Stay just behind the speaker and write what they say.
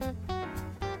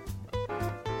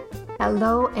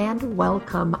Hello and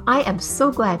welcome. I am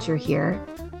so glad you're here.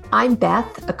 I'm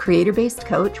Beth, a creator-based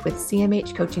coach with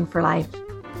CMH Coaching for Life.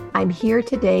 I'm here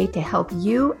today to help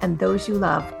you and those you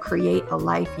love create a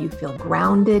life you feel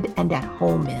grounded and at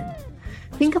home in.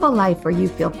 Think of a life where you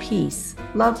feel peace,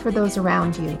 love for those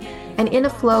around you, and in a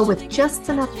flow with just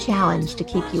enough challenge to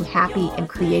keep you happy and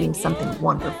creating something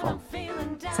wonderful.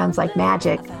 Sounds like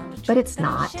magic, but it's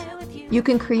not. You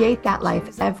can create that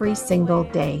life every single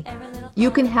day. You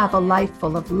can have a life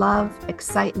full of love,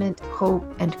 excitement, hope,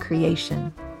 and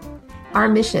creation. Our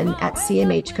mission at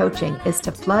CMH Coaching is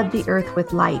to flood the earth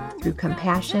with light through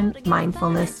compassion,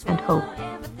 mindfulness, and hope.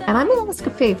 And I'm going to ask a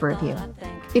favor of you.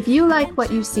 If you like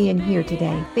what you see and hear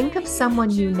today, think of someone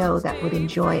you know that would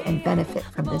enjoy and benefit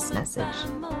from this message.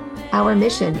 Our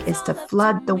mission is to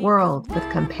flood the world with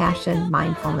compassion,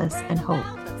 mindfulness, and hope.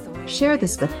 Share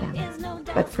this with them.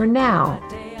 But for now,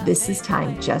 this is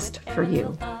time just for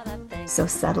you. So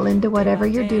settle into whatever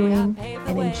you're doing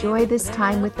and enjoy this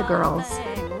time with the girls,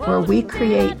 where we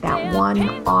create that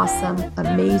one awesome,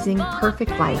 amazing,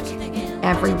 perfect life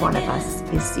every one of us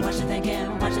is seeking.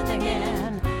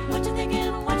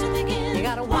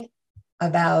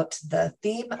 About the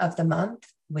theme of the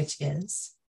month, which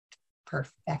is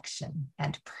perfection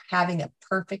and having a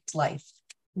perfect life,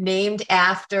 named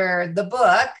after the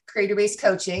book, Creator-Based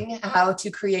Coaching, How to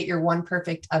Create Your One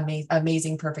Perfect,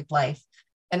 Amazing, Perfect Life.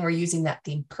 And we're using that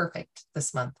theme perfect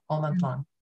this month, all month long.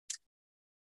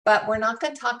 But we're not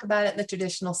going to talk about it in the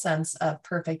traditional sense of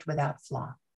perfect without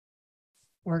flaw.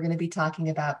 We're going to be talking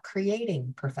about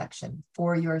creating perfection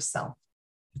for yourself.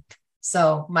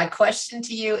 So my question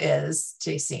to you is,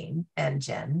 Jacine and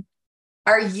Jen,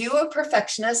 are you a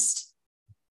perfectionist?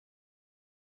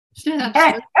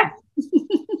 Yeah.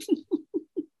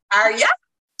 Are you?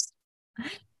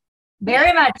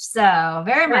 Very much so.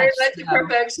 Very much a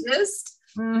perfectionist.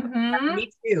 Mm-hmm.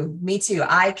 Me too.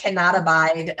 I cannot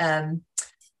abide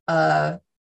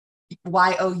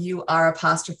Y-O-U-R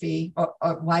apostrophe or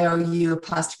Y-O-U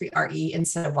apostrophe R-E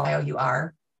instead of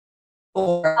Y-O-U-R.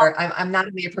 Or I'm not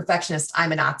only a perfectionist,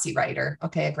 I'm a Nazi writer.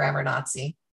 Okay, a grammar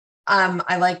Nazi.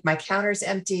 I like my counters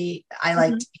empty. I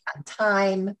like to be on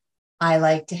time. I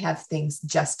like to have things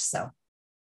just so.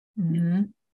 Mm-hmm.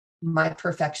 My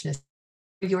perfectionist.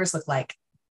 What do yours look like?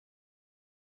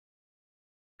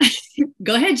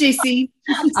 Go ahead, JC.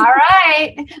 All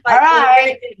right. All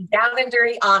right. Down and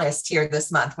dirty honest here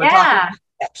this month. We're talking about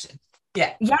perfection.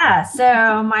 Yeah.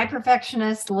 So my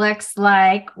perfectionist looks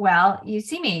like, well, you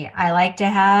see me. I like to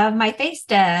have my face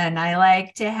done. I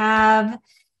like to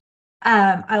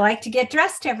get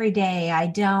dressed every day. I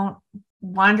don't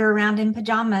wander around in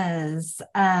pajamas.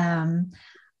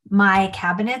 My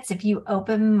cabinets, if you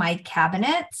open my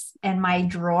cabinets and my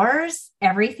drawers,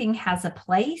 everything has a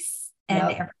place and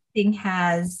everything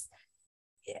has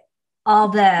all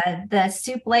the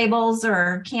soup labels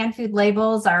or canned food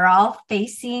labels are all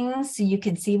facing so you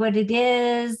can see what it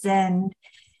is. And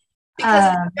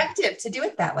because it's effective to do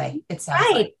it that way, it sounds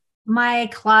right. like. My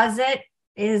closet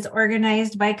is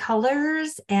organized by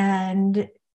colors, and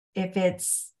if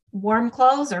it's warm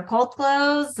clothes or cold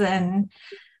clothes, and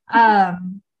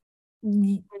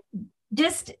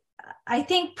just I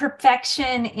think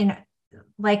perfection in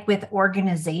like with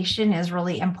organization is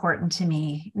really important to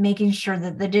me, making sure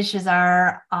that the dishes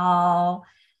are all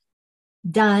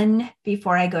done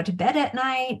before I go to bed at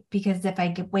night, because if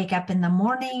I wake up in the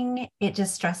morning, it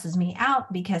just stresses me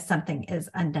out because something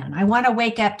is undone. I want to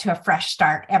wake up to a fresh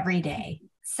start every day.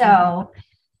 So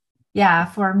yeah,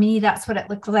 for me, that's what it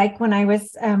looked like when I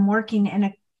was working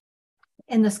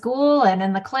in the school and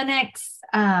in the clinics.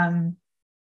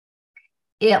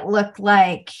 It looked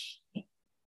like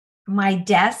my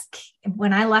desk,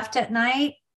 when I left at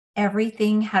night,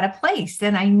 everything had a place.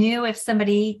 And I knew if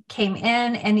somebody came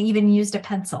in and even used a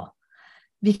pencil,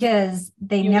 because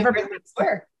they never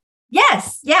where.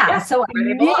 Yes. Yeah. So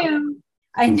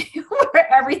I knew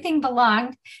where everything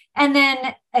belonged. And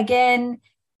then again,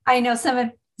 I know some of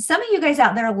you guys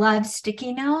out there love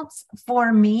sticky notes.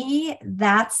 For me,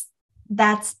 that's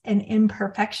an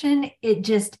imperfection.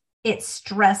 It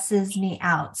stresses me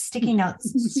out. Sticky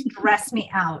notes stress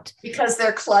me out. Because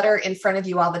they're clutter in front of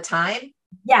you all the time?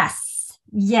 Yes.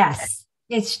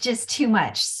 It's just too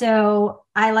much. So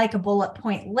I like a bullet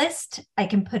point list. I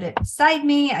can put it beside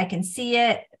me. I can see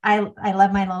it. I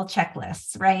love my little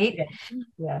checklists, right?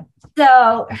 Yeah.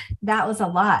 So that was a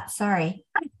lot. Sorry.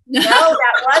 No,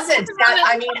 that wasn't.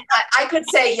 I could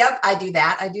say, yep, I do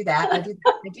that.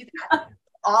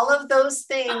 All of those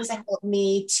things help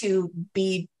me to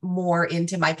be more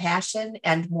into my passion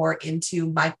and more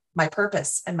into my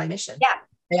purpose and my mission. Yeah.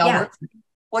 They all work for me.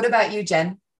 What about you,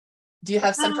 Jen? Do you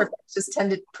have some Oh.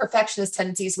 perfectionist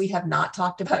tendencies we have not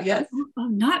talked about yet? Oh,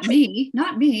 not me.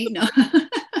 No.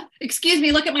 Excuse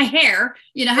me. Look at my hair.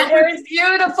 Your hair is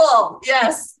beautiful.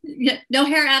 Yes. No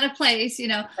hair out of place.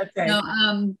 Okay.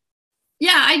 No.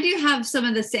 Yeah, I do have some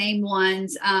of the same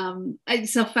ones.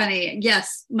 It's so funny.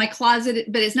 Yes, my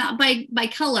closet, but it's not by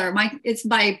color. It's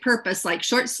by purpose, like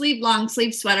short sleeve, long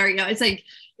sleeve sweater. It's like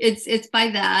it's by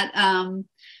that.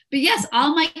 But yes,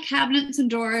 all my cabinets and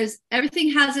drawers,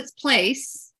 everything has its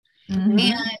place, and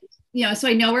so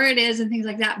I know where it is and things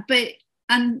like that. But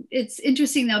it's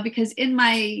interesting though, because in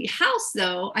my house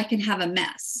though, I can have a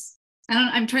mess.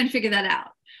 I'm trying to figure that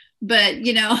out, but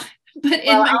But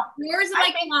in my drawers and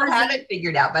my closet, we'll have it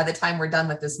figured out by the time we're done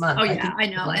with this month. Oh yeah, I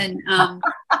know. And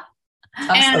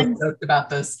I'm so stoked about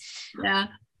this. Yeah.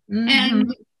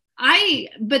 And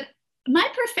but my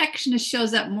perfectionist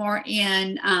shows up more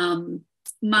in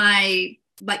my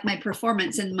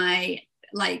performance and my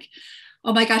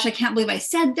oh my gosh, I can't believe I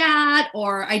said that,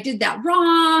 or I did that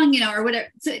wrong, or whatever.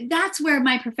 So that's where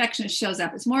my perfectionist shows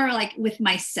up. It's more like with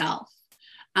myself.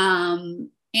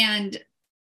 And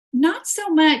not so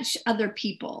much other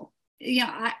people.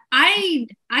 I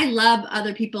love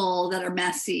other people that are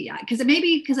messy, because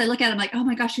I look at them like, oh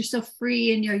my gosh, you're so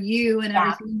free and you're you and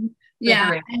everything.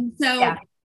 Yeah. And so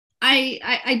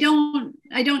I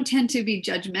don't tend to be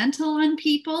judgmental on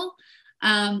people.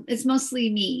 It's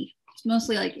mostly me. It's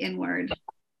mostly like inward.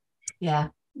 Yeah.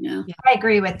 I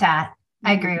agree with that.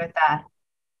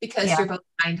 Because you're both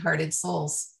kind-hearted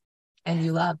souls and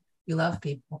you love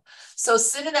people. So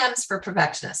synonyms for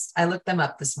perfectionist, I looked them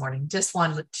up this morning. Just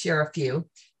wanted to share a few.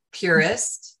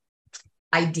 Purist,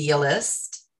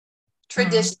 idealist,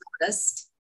 traditionalist,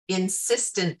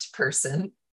 insistent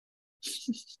person,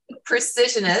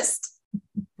 precisionist,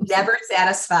 never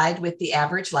satisfied with the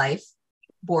average life,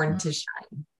 born to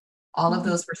shine. All of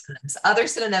those were synonyms. Other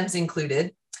synonyms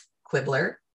included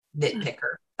quibbler,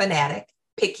 nitpicker, fanatic,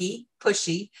 picky,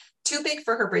 pushy, too big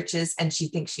for her britches, and she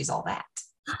thinks she's all that.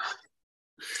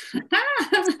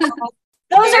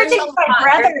 Those are things my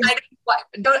brothers.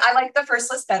 I like the first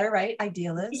list better, right?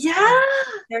 Idealist. Yeah.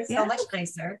 They're so much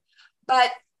nicer.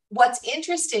 But what's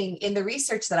interesting in the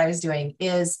research that I was doing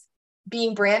is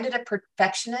being branded a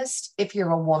perfectionist, if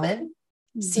you're a woman,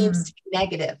 seems to be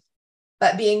negative.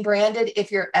 But being branded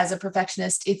as a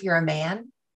perfectionist, if you're a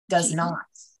man, does not.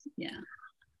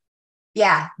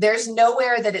 Yeah. There's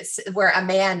nowhere that it's where a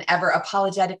man ever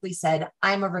apologetically said,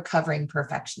 I'm a recovering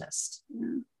perfectionist.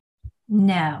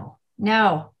 No.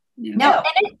 And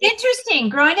it's interesting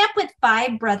growing up with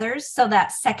 5 brothers. So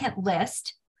that second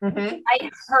list, I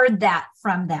heard that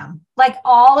from them. Like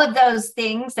all of those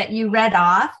things that you read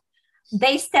off,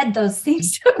 they said those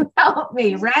things about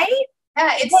me, right?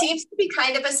 Yeah, it seems to be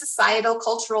kind of a societal,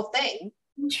 cultural thing.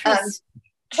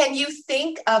 Can you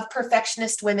think of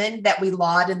perfectionist women that we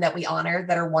laud and that we honor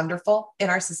that are wonderful in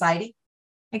our society?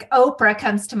 Like Oprah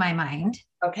comes to my mind.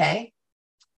 Okay.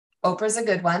 Oprah's a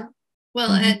good one.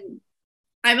 Well, and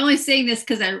I'm only saying this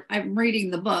because I'm reading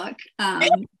the book,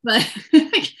 but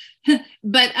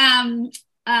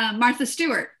Martha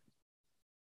Stewart.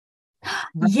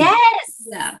 Yes.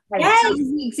 Yeah. Yes. This is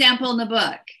an example in the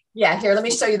book. Yeah. Here, let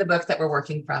me show you the book that we're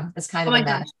working from. It's kind of a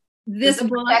mess. This is a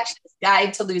Perfectionist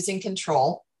Guide to Losing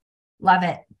Control. Love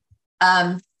it.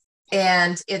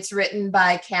 And it's written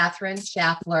by Catherine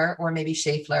Schaffler, or maybe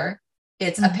Schaeffler.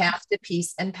 It's A Path to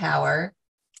Peace and Power.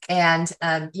 And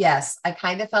yes, I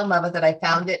kind of fell in love with it. I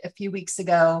found it a few weeks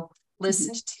ago,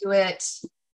 listened to it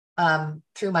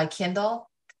through my Kindle,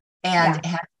 and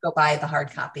had to go buy the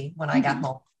hard copy when I got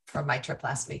home from my trip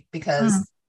last week, because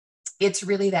it's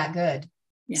really that good.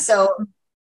 Yeah. So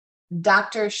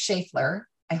Dr. Schaeffler,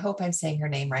 I hope I'm saying her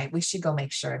name right. We should go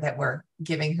make sure that we're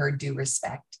giving her due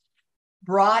respect.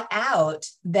 Brought out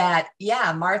that,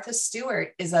 Martha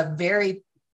Stewart is a very,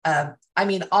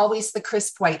 always the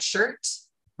crisp white shirt.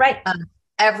 Right.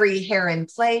 Every hair in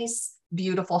place,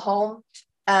 beautiful home.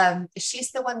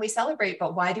 She's the one we celebrate,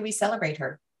 but why do we celebrate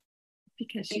her?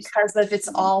 Because of it's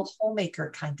all homemaker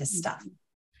kind of stuff.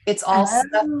 It's all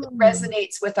stuff that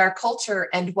resonates with our culture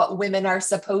and what women are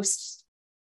supposed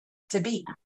to be.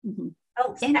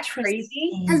 Oh, interesting.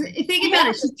 Think about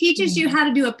it. She teaches you how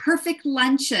to do a perfect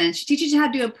luncheon. She teaches you how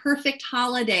to do a perfect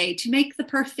holiday, to make the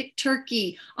perfect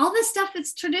turkey, all this stuff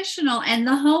that's traditional, and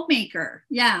the homemaker.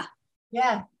 Yeah.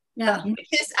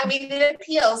 Because, it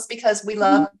appeals because we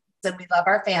love and we love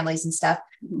our families and stuff.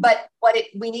 But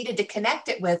we needed to connect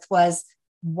it with was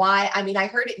why. I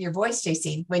heard it in your voice,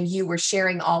 JC, when you were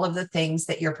sharing all of the things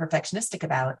that you're perfectionistic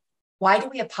about. Why do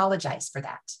we apologize for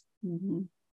that?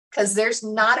 Because there's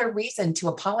not a reason to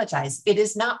apologize. It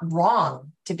is not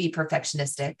wrong to be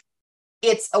perfectionistic.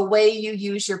 It's a way you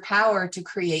use your power to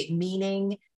create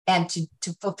meaning and to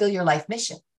fulfill your life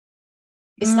mission.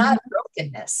 It's not a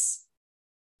brokenness.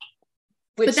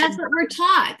 But that's what we're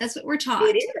taught. That's what we're taught.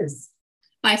 It is.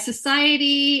 By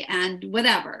society and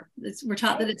whatever. We're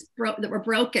taught that that we're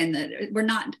broken, that we're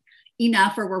not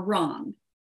enough, or we're wrong.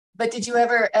 But did you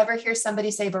ever hear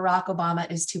somebody say Barack Obama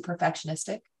is too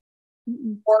perfectionistic?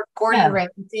 Or Gordon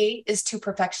Ramsay is too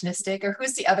perfectionistic? Or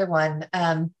who's the other one?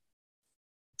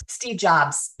 Steve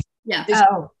Jobs. Yeah. Did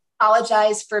you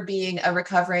apologize for being a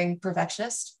recovering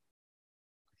perfectionist?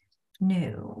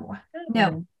 No.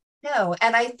 And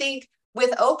I think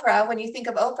with Oprah, when you think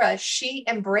of Oprah, she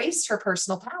embraced her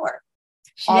personal power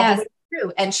all the way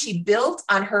through, and she built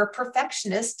on her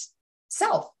perfectionist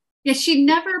self. Yeah, she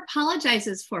never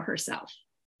apologizes for herself,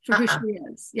 for who she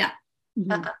is. Yeah.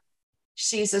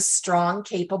 She's a strong,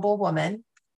 capable woman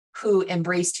who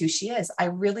embraced who she is. I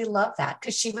really love that,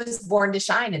 because she was born to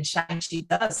shine, and shine she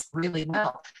does really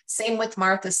well. Same with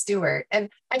Martha Stewart. And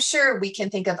I'm sure we can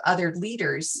think of other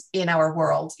leaders in our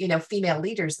world, female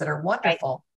leaders that are wonderful.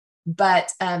 Right.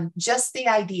 But just the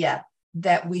idea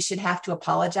that we should have to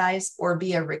apologize or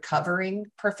be a recovering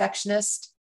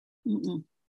perfectionist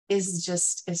it's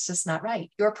just not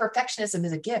right. Your perfectionism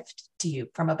is a gift to you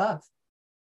from above.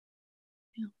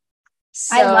 Yeah.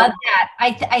 So, I love that.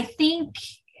 I think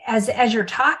as you're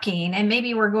talking, and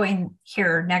maybe we're going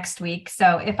here next week.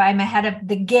 So if I'm ahead of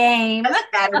the game, doesn't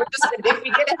matter. If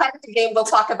we get ahead of the game, we'll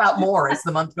talk about more as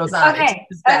the month goes on. Okay.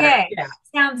 Yeah.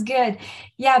 Sounds good.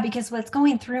 Yeah. Because what's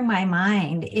going through my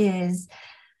mind is,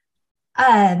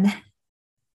 I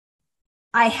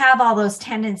have all those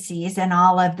tendencies and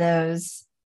all of those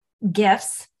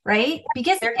gifts, right?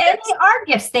 Because they are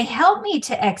gifts. They help me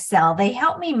to excel. They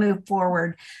help me move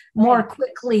forward more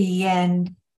quickly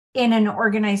and in an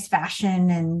organized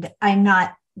fashion. And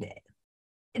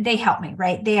they help me,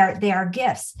 right? They are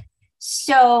gifts.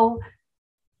 So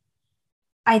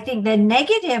I think the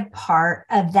negative part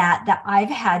of that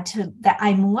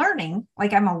I'm learning,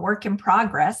 like I'm a work in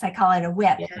progress. I call it a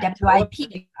WIP,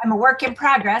 WIP. I'm a work in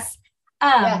progress.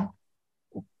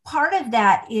 Part of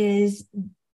that is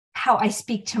how I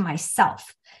speak to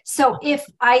myself. So if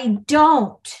I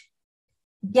don't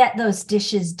get those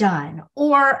dishes done,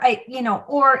 or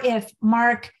if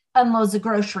Mark unloads the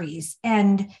groceries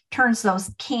and turns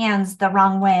those cans the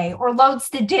wrong way, or loads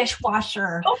the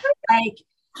dishwasher, I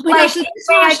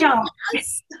don't.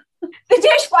 The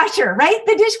dishwasher, right?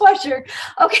 The dishwasher.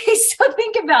 Okay, so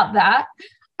think about that.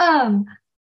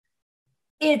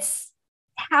 It's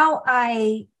how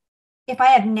if I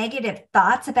have negative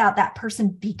thoughts about that person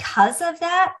because of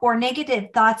that, or negative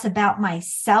thoughts about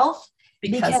myself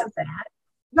because of that.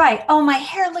 Right. Oh, my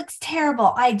hair looks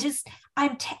terrible. I'm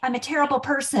a terrible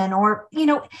person. Or,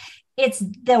 it's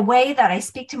the way that I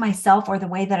speak to myself or the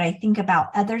way that I think about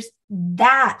others.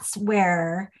 That's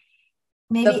where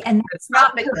maybe, and that's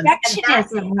not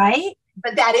perfectionism, right?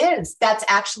 But that's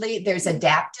actually, there's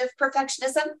adaptive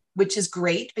perfectionism, which is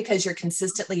great because you're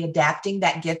consistently adapting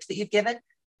that gift that you've given.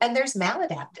 And there's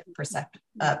maladaptive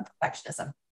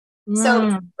perfectionism. So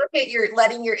look at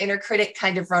letting your inner critic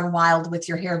kind of run wild with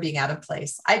your hair being out of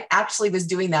place. I actually was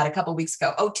doing that a couple of weeks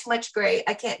ago. Oh, too much gray.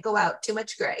 I can't go out. Too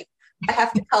much gray. I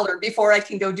have to color before I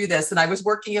can go do this. And I was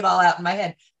working it all out in my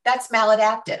head. That's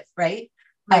maladaptive, right?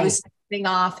 I was stepping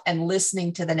off and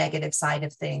listening to the negative side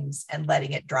of things and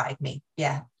letting it drive me.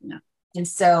 Yeah. And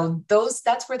so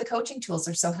that's where the coaching tools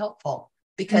are so helpful,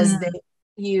 because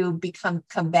you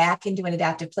come back into an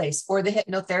adaptive place, or the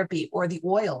hypnotherapy or the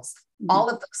oils.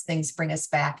 All of those things bring us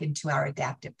back into our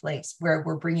adaptive place, where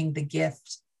we're bringing the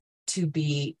gift to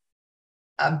be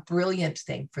a brilliant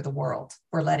thing for the world.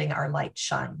 We're letting our light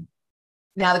shine.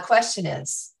 Now, the question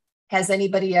is, has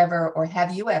anybody ever, or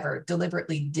have you ever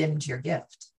deliberately dimmed your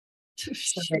gift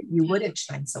so that you wouldn't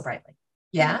shine so brightly?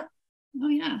 Yeah. Oh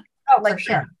yeah. Oh, for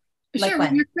sure. Sure,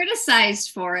 when you're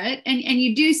criticized for it, and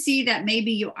you do see that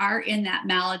maybe you are in that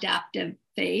maladaptive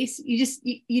phase, you just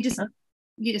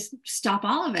stop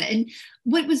all of it. And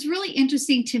what was really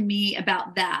interesting to me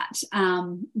about that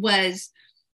was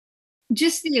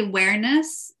just the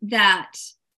awareness that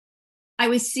I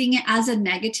was seeing it as a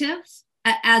negative,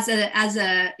 as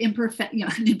a imperfection.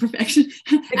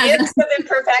 The gifts of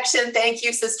imperfection. Thank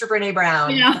you, Sister Brene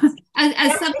Brown.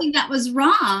 As something that was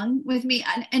wrong with me,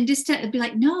 and just to be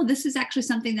like, no, this is actually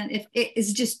something that if it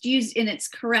is just used in its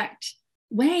correct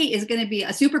way is going to be a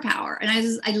superpower. And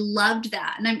I loved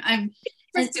that. And I'm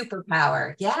a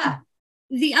superpower. Yeah.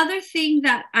 The other thing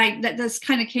that this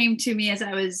kind of came to me as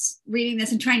I was reading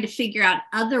this and trying to figure out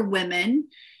other women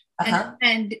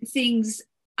and things,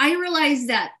 I realized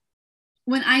that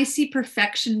when I see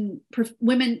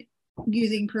women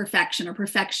using perfection or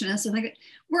perfectionist, and like,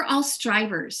 we're all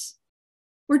strivers.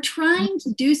 We're trying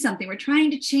to do something. We're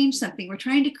trying to change something. We're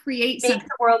trying to create Make something.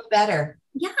 the world better.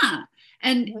 Yeah.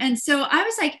 And so I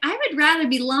was like, I would rather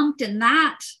be lumped in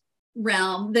that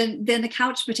realm than the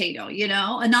couch potato,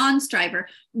 a non-striver,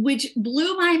 which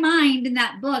blew my mind in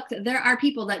that book, that there are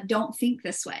people that don't think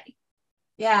this way.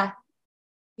 Yeah.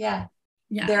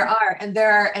 There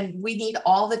are, and we need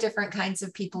all the different kinds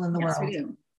of people in the world. We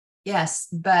do. Yes.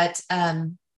 But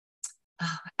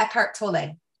Eckhart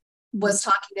Tolle was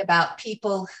talking about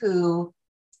people who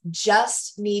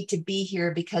just need to be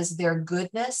here because their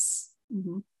goodness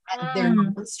and their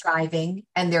striving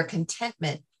and their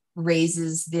contentment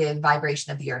raises the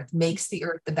vibration of the earth, makes the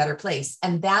earth a better place.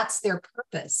 And that's their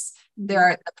purpose.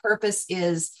 The purpose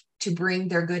is to bring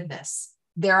their goodness.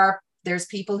 There's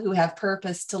people who have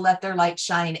purpose to let their light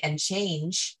shine and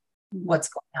change what's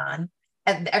going on.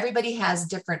 And everybody has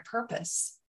different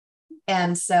purpose.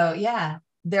 And so,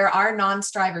 there are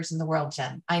non-strivers in the world,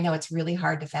 Jen. I know it's really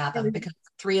hard to fathom because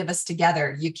the three of us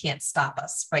together, you can't stop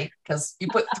us, right? Because you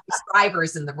put three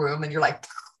strivers in the room and you're like,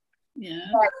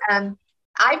 But,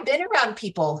 I've been around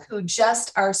people who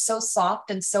just are so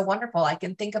soft and so wonderful. I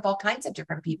can think of all kinds of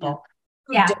different people.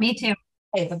 Yeah, me too.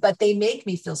 But they make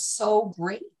me feel so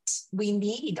great. We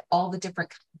need all the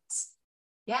different kinds.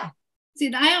 Yeah.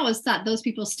 See, I always thought those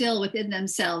people still within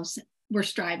themselves were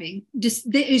striving. Just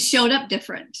it showed up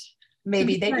different.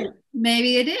 Maybe they do.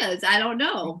 Maybe it is. I don't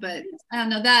know. But I don't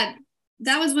know, that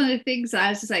was one of the things that I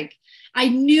was just like, I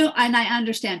knew, and I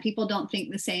understand people don't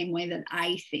think the same way that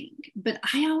I think, but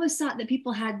I always thought that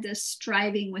people had this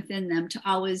striving within them to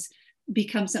always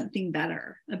become something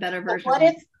better, a better version.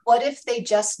 What if they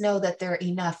just know that they're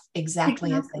enough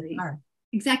exactly as they are?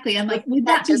 Exactly. I'm like, would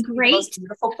that be great? The most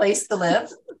beautiful place to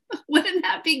live. Wouldn't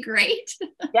that be great?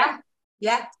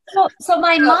 Yeah. So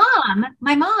my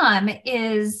mom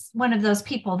is one of those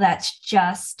people that's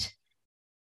just,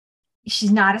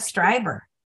 she's not a striver.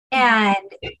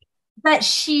 But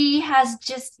she has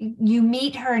just, you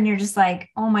meet her and you're just like,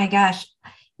 oh my gosh,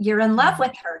 you're in love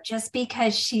with her just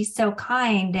because she's so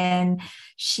kind and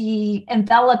she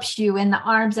envelops you in the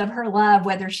arms of her love,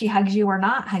 whether she hugs you or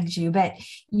not hugs you, but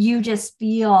you just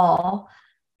feel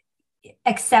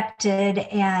accepted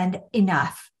and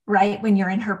enough, right? When you're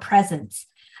in her presence.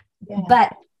 Yeah.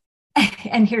 But,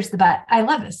 and here's the but, I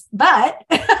love this, but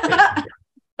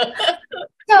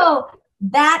so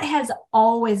that has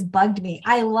always bugged me.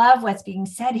 I love what's being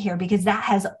said here because that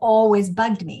has always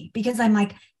bugged me because I'm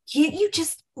like, you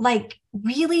just like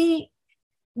really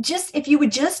just, if you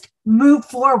would just move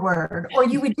forward or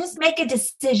you would just make a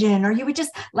decision or you would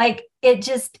just like, it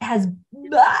just has, so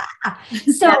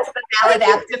that's the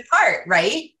maladaptive part,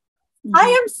 right? I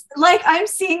am like, I'm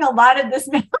seeing a lot of this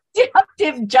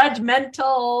maladaptive,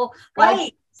 judgmental,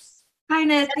 like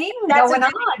kind of thing going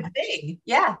on.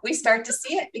 Yeah, we start to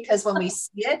see it because when we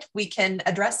see it, we can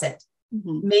address it.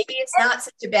 Maybe it's not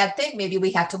such a bad thing. Maybe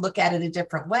we have to look at it a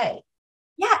different way.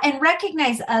 Yeah, and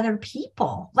recognize other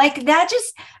people. Like that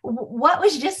just, what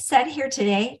was just said here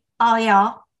today, all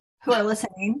y'all who are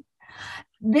listening,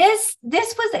 this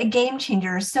was a game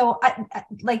changer. So I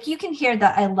like, you can hear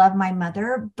that I love my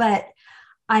mother, but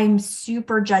I'm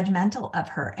super judgmental of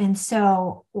her. And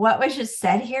so what was just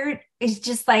said here is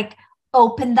just like,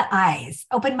 open my eyes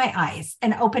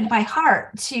and open my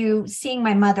heart to seeing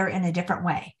my mother in a different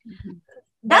way.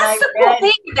 That's the cool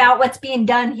thing about what's being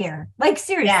done here. Like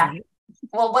seriously. Yeah.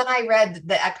 Well, when I read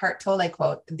the Eckhart Tolle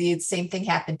quote, the same thing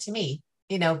happened to me,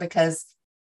 because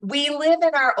we live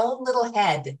in our own little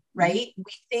head, right?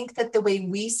 We think that the way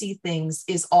we see things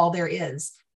is all there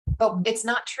is, but it's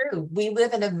not true. We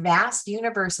live in a vast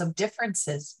universe of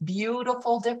differences,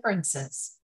 beautiful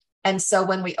differences. And so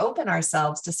when we open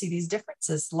ourselves to see these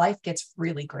differences, life gets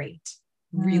really great,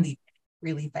 really,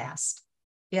 really fast.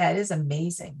 Yeah, it is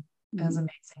amazing. It was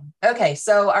amazing. Okay,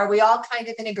 so are we all kind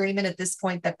of in agreement at this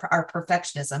point that our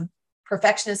perfectionism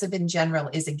in general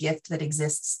is a gift that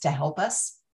exists to help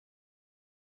us?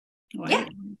 Wow.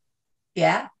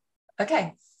 Yeah.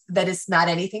 Okay. That is not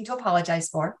anything to apologize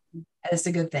for. It's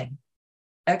a good thing.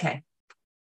 Okay.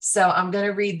 So I'm going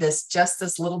to read this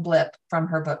little blip from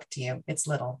her book to you. It's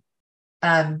little.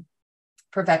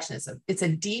 Perfectionism. It's a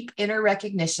deep inner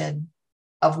recognition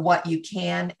of what you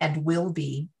can and will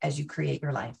be as you create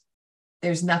your life.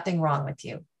 There's nothing wrong with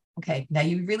you. Okay. Now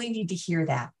you really need to hear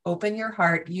that. Open your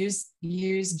heart. Use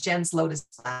Jen's lotus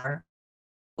flower.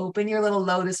 Open your little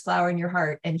lotus flower in your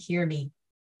heart and hear me.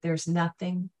 There's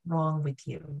nothing wrong with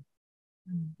you.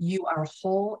 You are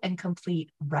whole and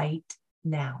complete right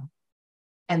now.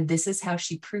 And this is how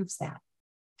she proves that.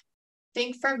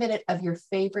 Think for a minute of your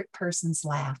favorite person's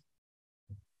laugh.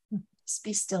 Just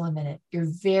be still a minute. Your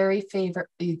very favorite,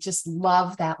 you just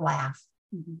love that laugh.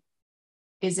 Mm-hmm.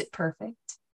 Is it perfect?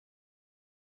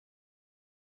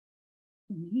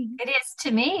 It is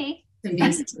to me. It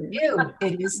is to you.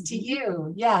 It is to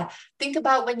you. Yeah. Think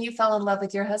about when you fell in love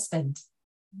with your husband.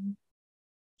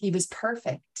 He was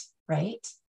perfect, right?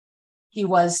 He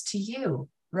was to you,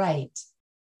 right?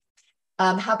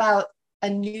 How about a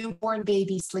newborn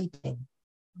baby sleeping?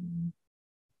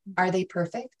 Are they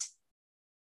perfect?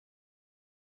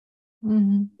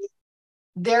 Mm-hmm.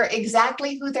 They're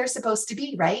exactly who they're supposed to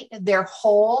be, right? They're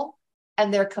whole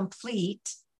and they're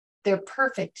complete. They're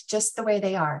perfect just the way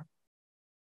they are.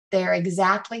 They're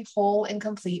exactly whole and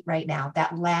complete right now.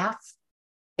 That laugh,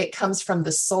 it comes from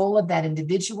the soul of that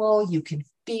individual. You can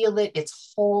feel it.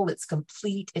 It's whole. It's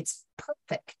complete. It's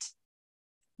perfect.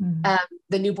 Mm-hmm.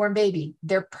 The newborn baby,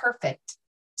 they're perfect.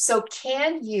 So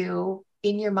can you,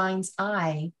 in your mind's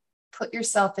eye, put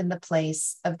yourself in the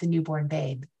place of the newborn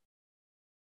babe?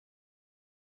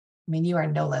 I mean, you are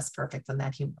no less perfect than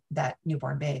that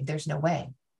newborn babe. There's no way.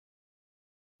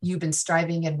 You've been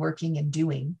striving and working and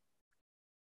doing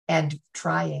and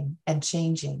trying and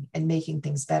changing and making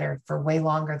things better for way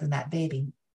longer than that baby.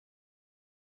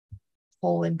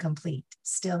 Whole and complete,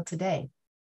 still today.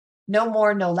 No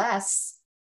more, no less.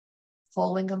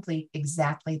 Whole and complete,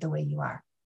 exactly the way you are.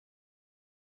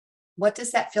 What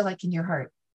does that feel like in your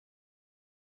heart?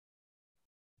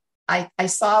 I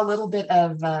saw a little bit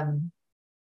of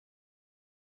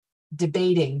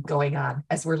debating going on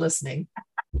as we're listening.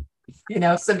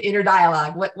 Some inner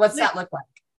dialogue. What's that look like?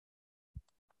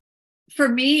 For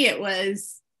me, it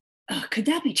was, oh, could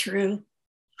that be true?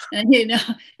 And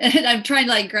and I'm trying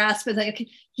to grasp it, okay,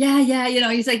 yeah,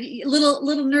 he's like a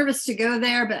little nervous to go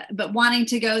there, but wanting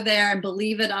to go there and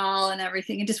believe it all and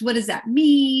everything. And just, what does that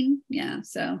mean? Yeah.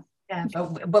 So yeah,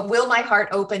 but will my heart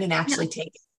open and actually take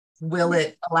it? Will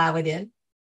it allow it in?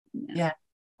 Yeah.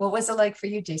 What was it like for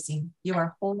you, JC? You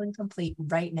are whole and complete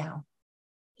right now.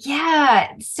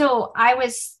 Yeah. So I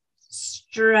was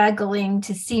struggling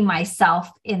to see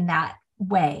myself in that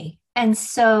way. And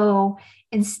so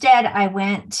instead, I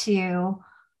went to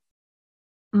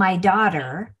my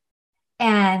daughter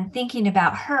and thinking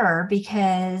about her,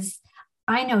 because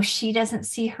I know she doesn't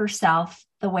see herself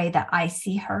the way that I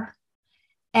see her,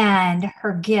 and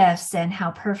her gifts and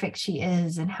how perfect she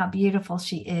is and how beautiful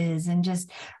she is. And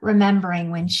just remembering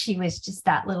when she was just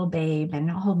that little babe and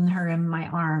holding her in my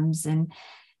arms, and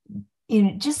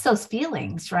just those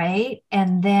feelings, right?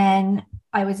 And then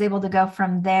I was able to go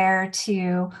from there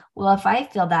to, well, if I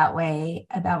feel that way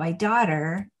about my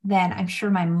daughter, then I'm sure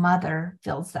my mother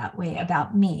feels that way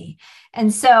about me.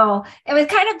 And so it was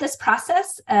kind of this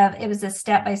process it was a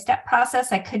step-by-step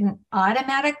process. I couldn't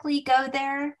automatically go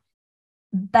there,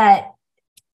 but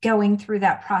going through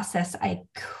that process, I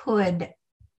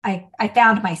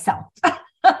found myself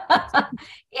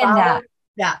in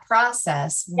that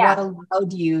process. Yeah. What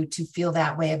allowed you to feel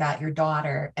that way about your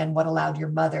daughter, and what allowed your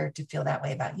mother to feel that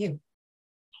way about you?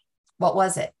 What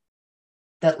was it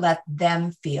that let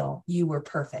them feel you were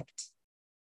perfect?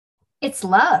 It's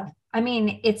love. I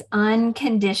mean, it's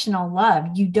unconditional love.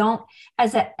 You don't,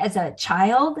 as a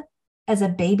child, as a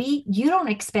baby, you don't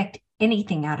expect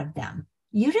anything out of them.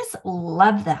 You just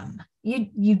love them.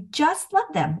 You just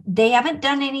love them. They haven't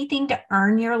done anything to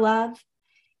earn your love.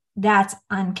 That's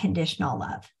unconditional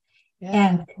love. Yeah.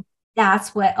 And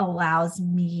that's what allows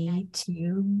me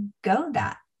to go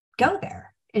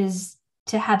there, is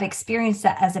to have experienced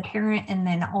that as a parent, and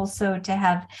then also to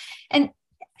have, and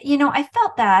I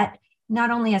felt that not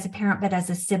only as a parent, but as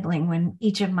a sibling when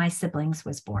each of my siblings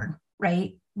was born,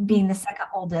 right? Being the second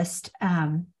oldest,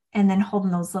 and then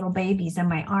holding those little babies in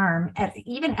my arm,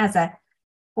 even as a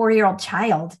 4-year-old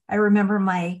child. I remember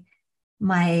my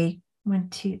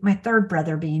third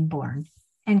brother being born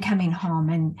and coming home,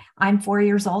 and I'm 4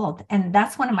 years old. And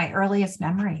that's one of my earliest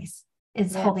memories,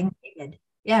 is holding David.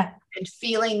 Yeah. And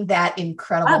feeling that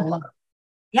incredible love.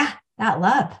 Yeah. That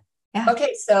love. Yeah.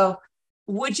 Okay. So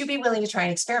would you be willing to try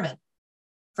an experiment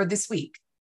for this week?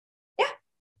 Yeah.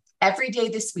 Every day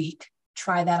this week,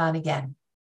 try that on again.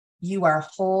 You are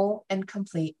whole and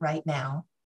complete right now.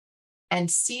 And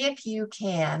see if you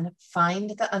can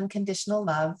find the unconditional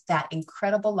love, that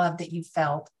incredible love that you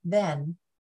felt then,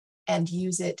 and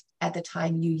use it at the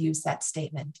time you use that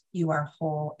statement. You are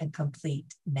whole and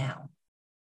complete now.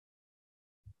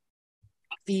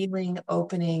 Feeling,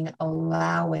 opening,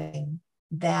 allowing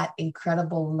that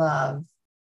incredible love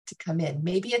to come in.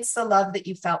 Maybe it's the love that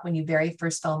you felt when you very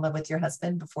first fell in love with your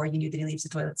husband, before you knew that he leaves the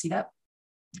toilet seat up.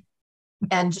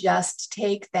 And just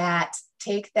take that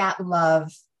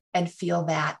love and feel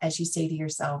that as you say to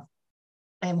yourself,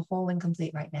 I am whole and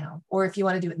complete right now. Or if you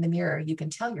want to do it in the mirror, you can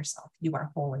tell yourself you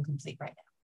are whole and complete right now.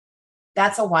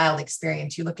 That's a wild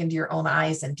experience. You look into your own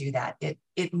eyes and do that.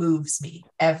 It moves me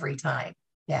every time.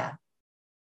 Yeah.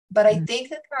 But I think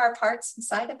that there are parts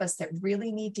inside of us that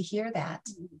really need to hear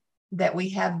that we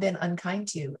have been unkind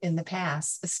to in the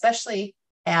past, especially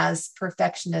as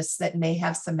perfectionists that may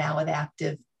have some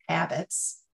maladaptive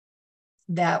habits,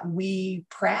 that we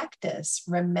practice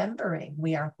remembering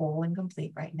we are whole and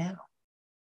complete right now.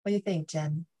 What do you think,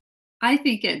 Jen? I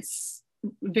think it's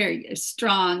very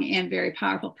strong and very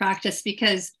powerful practice,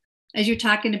 because as you're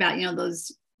talking about,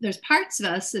 there's parts of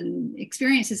us and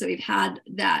experiences that we've had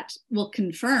that will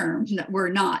confirm that we're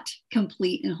not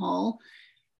complete and whole.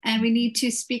 And we need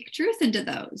to speak truth into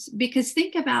those, because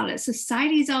think about it.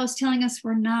 Society is always telling us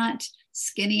we're not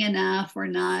skinny enough, we're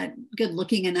not good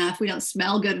looking enough, we don't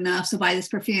smell good enough, so buy this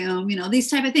perfume,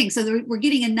 these type of things. So we're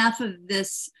getting enough of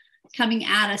this coming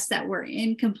at us that we're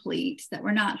incomplete, that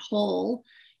we're not whole.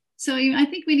 So I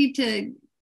think we need to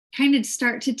kind of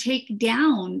start to take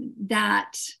down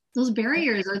those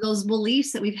barriers or those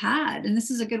beliefs that we've had. And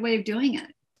this is a good way of doing it.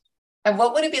 And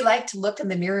what would it be like to look in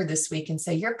the mirror this week and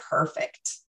say, you're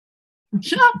perfect?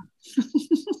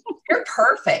 You're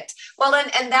perfect. Well,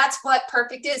 and that's what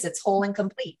perfect is. It's whole and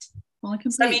complete. Whole and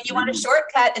complete. So, you want a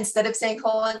shortcut, instead of saying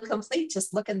whole and complete,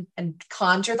 just look and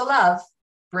conjure the love,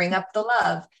 bring up the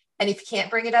love. And if you can't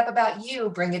bring it up about you,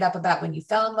 bring it up about when you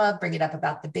fell in love, bring it up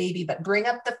about the baby, but bring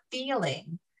up the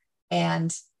feeling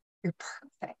and you're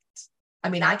perfect. I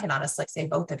mean, I can honestly say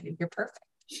both of you, you're perfect.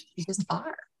 You just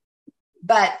are.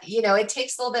 But, it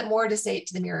takes a little bit more to say it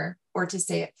to the mirror or to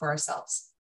say it for ourselves,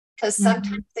 because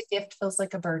sometimes the gift feels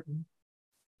like a burden,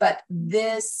 but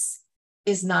this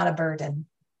is not a burden.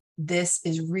 This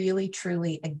is really,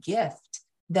 truly a gift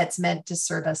that's meant to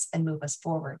serve us and move us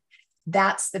forward.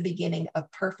 That's the beginning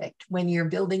of perfect. When you're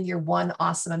building your one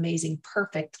awesome, amazing,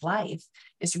 perfect life,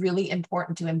 it's really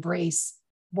important to embrace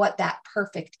what that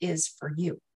perfect is for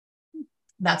you.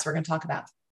 That's what we're going to talk about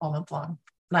all month long.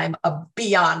 And I'm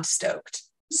beyond stoked.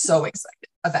 So excited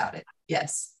about it.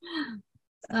 Yes.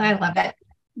 I love it.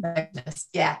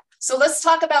 Yeah. So let's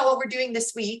talk about what we're doing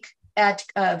this week at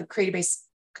the Creator-Based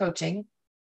Coaching.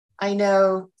 I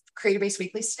know Creator-Based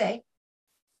Weekly's today.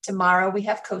 Tomorrow we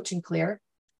have Coaching Clear.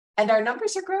 And our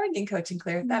numbers are growing in Coaching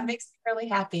Clear. That makes me really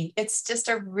happy. It's just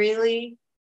a really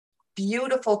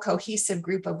beautiful, cohesive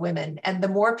group of women. And the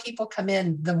more people come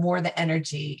in, the more the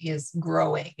energy is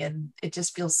growing. And it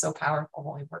just feels so powerful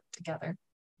when we work together.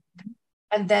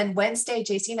 And then Wednesday,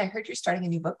 JC, I heard you're starting a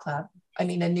new book club. A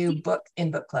new book in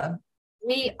book club.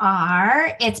 We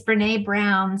are. It's Brene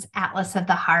Brown's Atlas of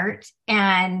the Heart.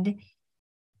 And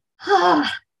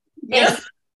it's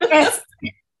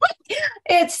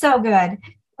so good.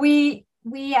 We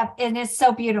have, and it's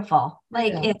so beautiful.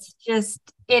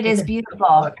 It is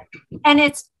beautiful. And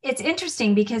it's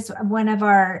interesting because one of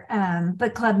our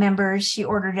book club members, she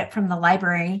ordered it from the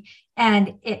library,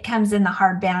 and it comes in the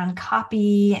hardbound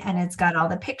copy, and it's got all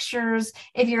the pictures.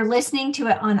 If you're listening to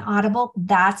it on Audible,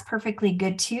 that's perfectly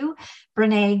good too.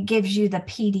 Brene gives you the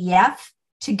PDF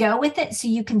to go with it, so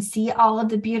you can see all of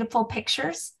the beautiful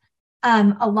pictures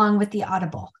along with the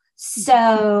Audible.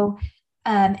 So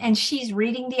and she's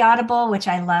reading the Audible, which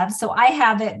I love. So I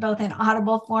have it both in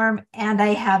Audible form and I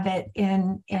have it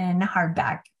in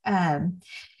hardback.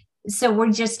 So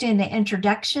we're just doing the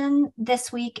introduction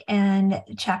this week and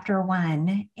chapter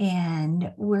 1,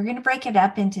 and we're going to break it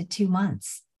up into 2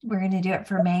 months. We're going to do it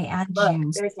for May and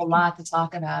June. There's a lot to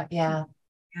talk about. Yeah.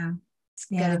 It's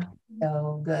going to be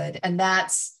so good. And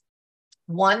that's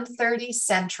 1:30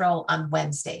 Central on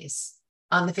Wednesdays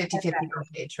on the 50/50 Girl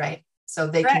page, right? So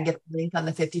they can get the link on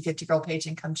the 50/50 Girl page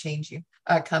and come change you.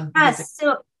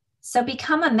 So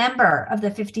become a member of the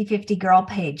 50/50 Girl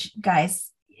page, guys.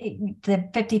 The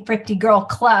 50/50 Girl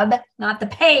Club, not the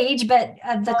page, but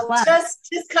the club.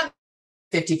 Just come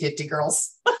 50/50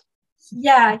 Girls.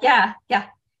 Yeah.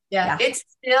 It's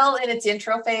still in its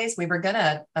intro phase. We were going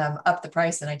to up the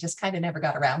price, and I just kind of never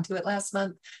got around to it last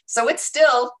month. So it's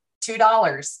still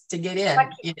 $2 to get in.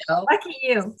 Lucky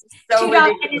you. So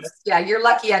ridiculous. Yeah, you're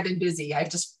lucky. I've been busy. I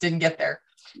just didn't get there.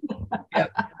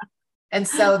 Yep. And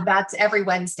so that's every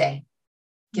Wednesday.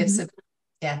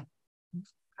 Yeah.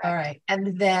 All right.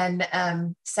 And then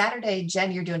Saturday,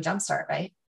 Jen, you're doing Jumpstart,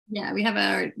 right? Yeah, we have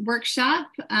our workshop,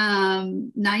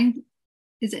 9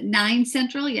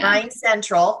 Central? Yeah. 9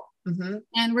 Central. Mm-hmm.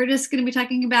 And we're just going to be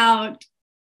talking about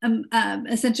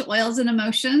essential oils and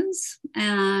emotions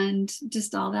and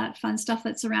just all that fun stuff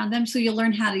that's around them. So you'll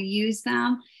learn how to use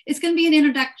them. It's going to be an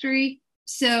introductory.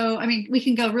 So, we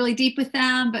can go really deep with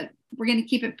them, but we're going to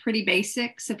keep it pretty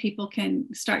basic so people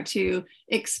can start to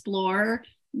explore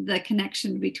the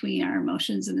connection between our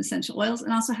emotions and essential oils,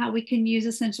 and also how we can use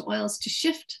essential oils to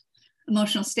shift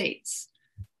emotional states.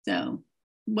 So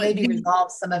maybe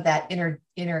resolve some of that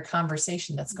inner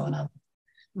conversation that's going on.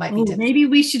 Maybe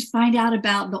we should find out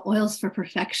about the oils for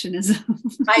perfectionism.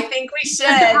 I think we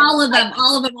should. All of them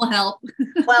will help.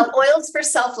 Well, oils for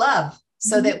self-love,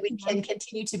 so that we can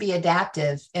continue to be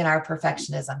adaptive in our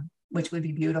perfectionism, which would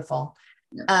be beautiful.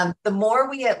 The more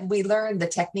we learn the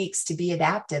techniques to be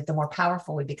adaptive, the more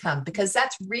powerful we become, because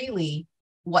that's really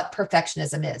what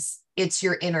perfectionism is. It's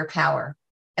your inner power.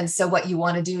 And so what you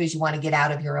want to do is you want to get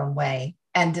out of your own way.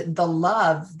 And the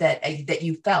love that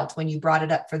you felt when you brought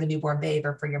it up for the newborn babe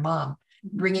or for your mom,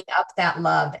 bringing up that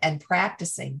love and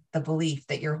practicing the belief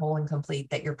that you're whole and complete,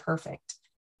 that you're perfect,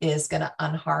 is going to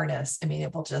unharness. I mean,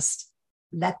 it will just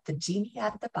let the genie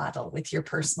out of the bottle with your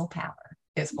personal power.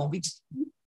 It's going to be.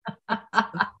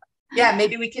 Yeah,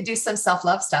 maybe we could do some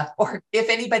self-love stuff. Or if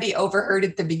anybody overheard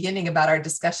at the beginning about our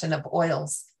discussion of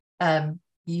oils,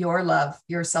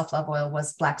 your self-love oil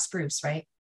was black spruce, right?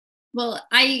 Well,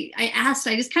 I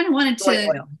just kind of wanted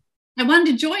I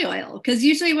wanted joy oil, because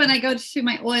usually when I go to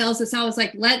my oils, it's always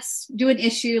like, let's do an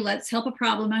issue, let's help a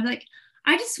problem. I'm like,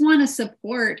 I just want to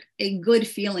support a good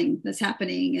feeling that's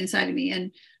happening inside of me.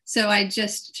 And so I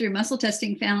just, through muscle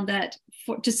testing, found that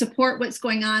to support what's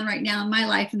going on right now in my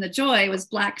life and the joy was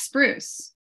black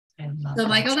spruce. So I'm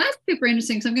like, oh, that's super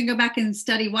interesting. So I'm going to go back and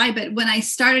study why. But when I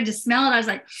started to smell it, I was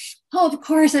like, oh, of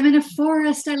course, I'm in a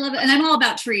forest. I love it. And I'm all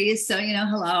about trees. So,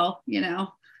 hello.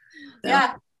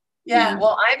 So, yeah.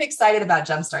 Well, I'm excited about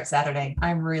Jumpstart Saturday.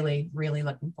 I'm really, really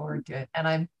looking forward to it. And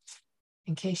I'm,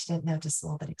 in case you didn't know, just a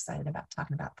little bit excited about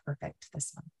talking about perfect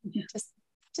this month. Yeah.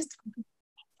 Just.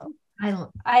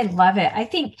 I love it. I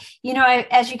think,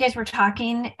 as you guys were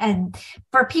talking, and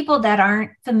for people that aren't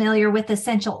familiar with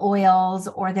essential oils,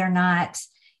 or they're not,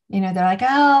 they're like,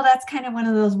 oh, that's kind of one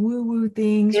of those woo-woo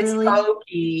things. It's really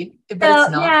hokey, but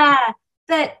it's not. Yeah.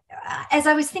 But as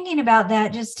I was thinking about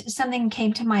that, just something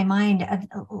came to my mind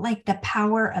of like the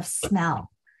power of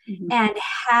smell, and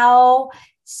how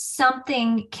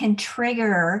something can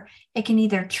trigger. It can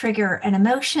either trigger an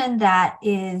emotion that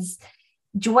is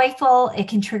joyful, it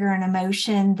can trigger an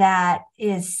emotion that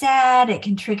is sad,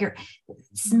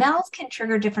 smells can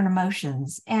trigger different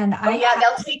emotions. And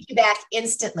they'll take you back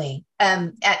instantly.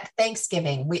 At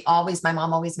Thanksgiving, my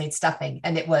mom always made stuffing,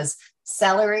 and it was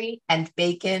celery and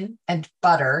bacon and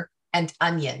butter and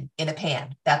onion in a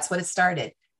pan. That's what it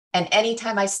started. And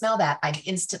anytime I smell that, I'm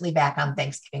instantly back on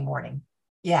Thanksgiving morning.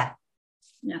 Yeah.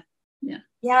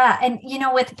 And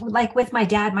with my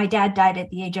dad died at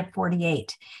the age of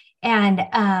 48. And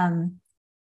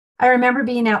I remember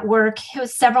being at work. It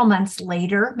was several months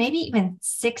later, maybe even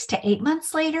 6 to 8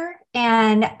 months later.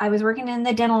 And I was working in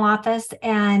the dental office,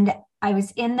 and I was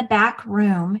in the back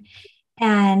room,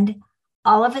 and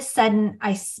all of a sudden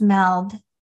I smelled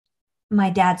my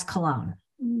dad's cologne.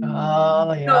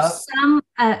 Oh, yeah. So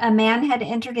a man had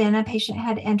entered in, a patient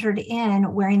had entered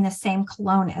in wearing the same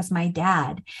cologne as my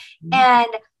dad. And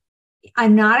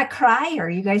I'm not a crier.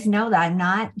 You guys know that I'm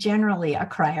not generally a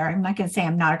crier. I'm not going to say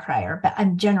I'm not a crier, but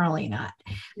I'm generally not.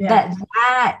 Yeah. But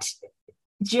that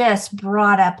just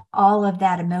brought up all of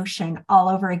that emotion all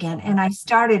over again. And I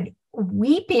started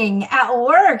weeping at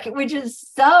work, which is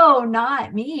so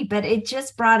not me, but it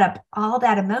just brought up all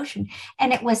that emotion.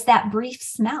 And it was that brief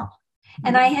smell.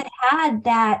 And I had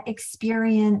that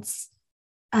experience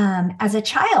as a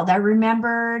child. I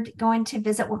remembered going to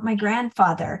visit with my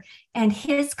grandfather and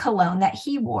his cologne that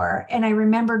he wore. And I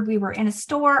remembered we were in a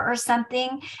store or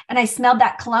something, and I smelled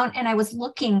that cologne, and I was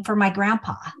looking for my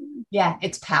grandpa. Yeah,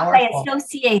 it's powerful.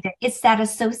 It's that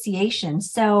association.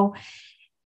 So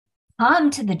come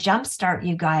to the Jumpstart,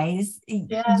 you guys.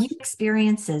 Yeah. You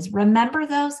experiences, remember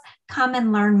those, come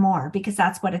and learn more, because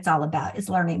that's what it's all about, is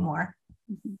learning more.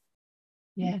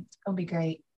 Yeah, it's going to be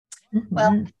great.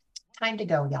 Well, time to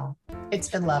go, y'all. It's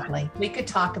been lovely. We could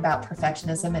talk about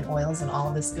perfectionism and oils and all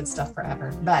of this good stuff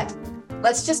forever, but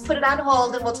let's just put it on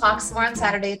hold, and we'll talk some more on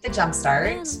Saturday at the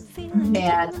Jumpstart.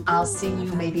 And I'll see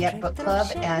you maybe at book club,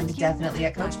 and definitely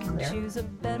at Coach Clear.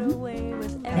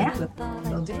 Yeah,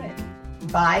 we'll do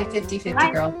it. Bye,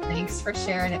 50/50 girl. Thanks for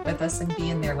sharing it with us and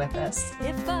being there with us.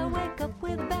 If I wake up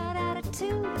with a bad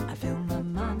attitude, I fill my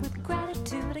mind with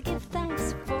gratitude. I give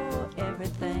thanks for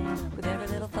everything, with every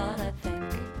little thought I think.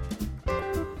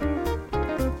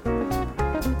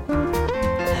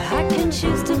 I can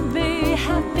choose to be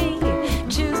happy,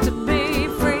 choose to be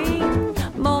free,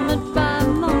 moment by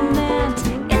moment.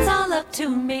 It's all up to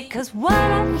me, 'cause what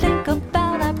I think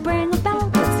about, I bring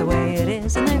about. That's the way it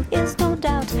is, and there is no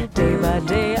doubt. Day by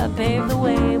day I pay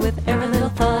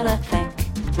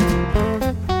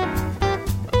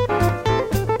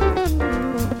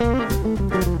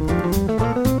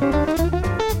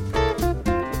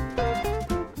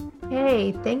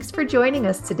Thanks for joining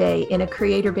us today in A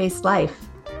Creator-Based Life.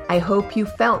 I hope you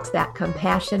felt that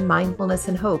compassion, mindfulness,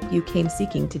 and hope you came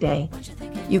seeking today.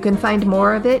 You can find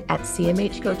more of it at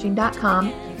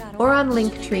cmhcoaching.com or on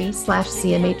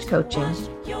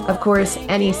linktree/cmhcoaching. Of course,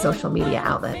 any social media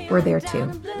outlet, we're there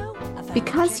too.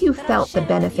 Because you felt the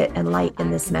benefit and light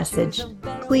in this message,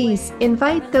 please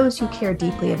invite those you care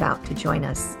deeply about to join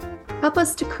us. Help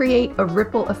us to create a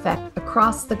ripple effect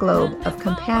across the globe of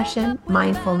compassion,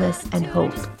 mindfulness, and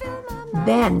hope.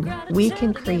 Then we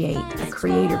can create a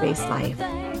creator-based life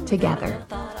together.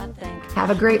 Have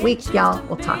a great week, y'all.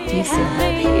 We'll talk to you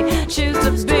soon. Choose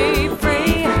to be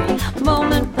free,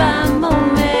 moment by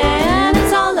moment.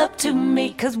 It's all up to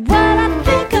me, 'cause what